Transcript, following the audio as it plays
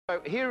So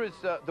here is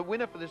the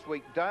winner for this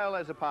week, Dale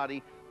as a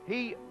party.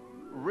 He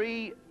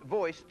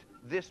re-voiced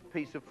this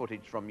piece of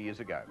footage from years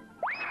ago.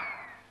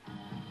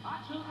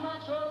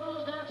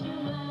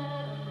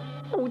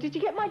 Oh, did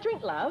you get my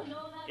drink, love?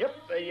 Yep,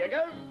 there you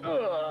go.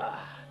 Ugh.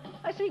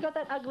 I see you got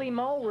that ugly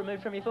mole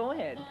removed from your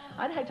forehead.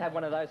 I'd hate to have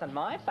one of those on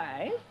my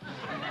face.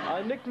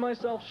 I nicked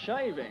myself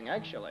shaving,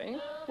 actually.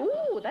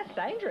 Ooh, that's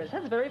dangerous.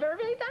 That's very, very,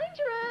 very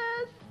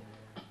dangerous.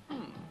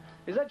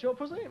 Is that your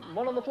pussy?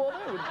 One on the floor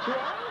there with 2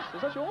 eyes?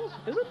 Is that yours?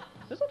 Is it?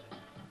 Is it?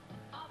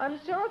 I'm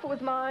sure if it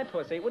was my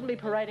pussy, it wouldn't be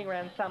parading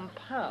around some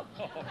pub.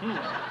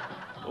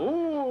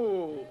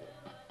 Ooh.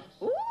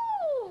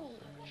 Ooh.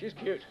 She's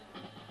cute.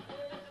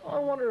 I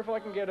wonder if I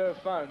can get her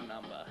phone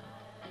number.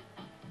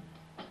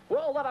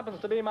 Well, that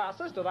happens to be my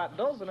sister, that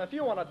does, and if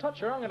you want to touch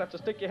her, I'm going to have to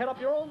stick your head up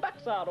your own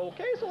backside,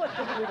 okay? So let's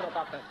just leave it at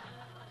that then.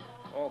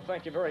 Oh,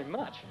 thank you very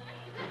much.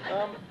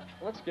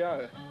 Let's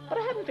go. But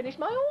I haven't finished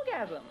my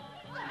orgasm.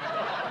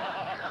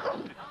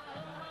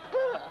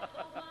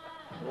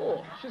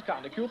 Oh, she's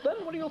kind of cute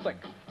then. What do you think?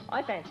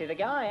 I fancy the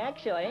guy,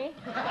 actually.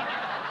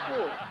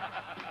 Oh.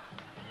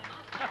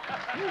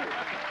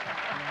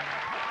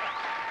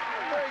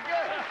 Very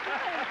good.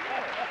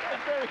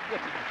 Very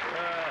good.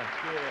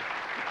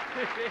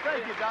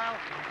 Thank you, Dale.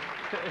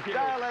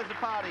 Dale as a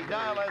party.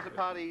 Dale as a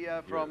party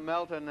from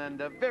Melton,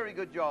 and a very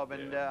good job.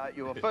 And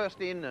you were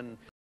first in, and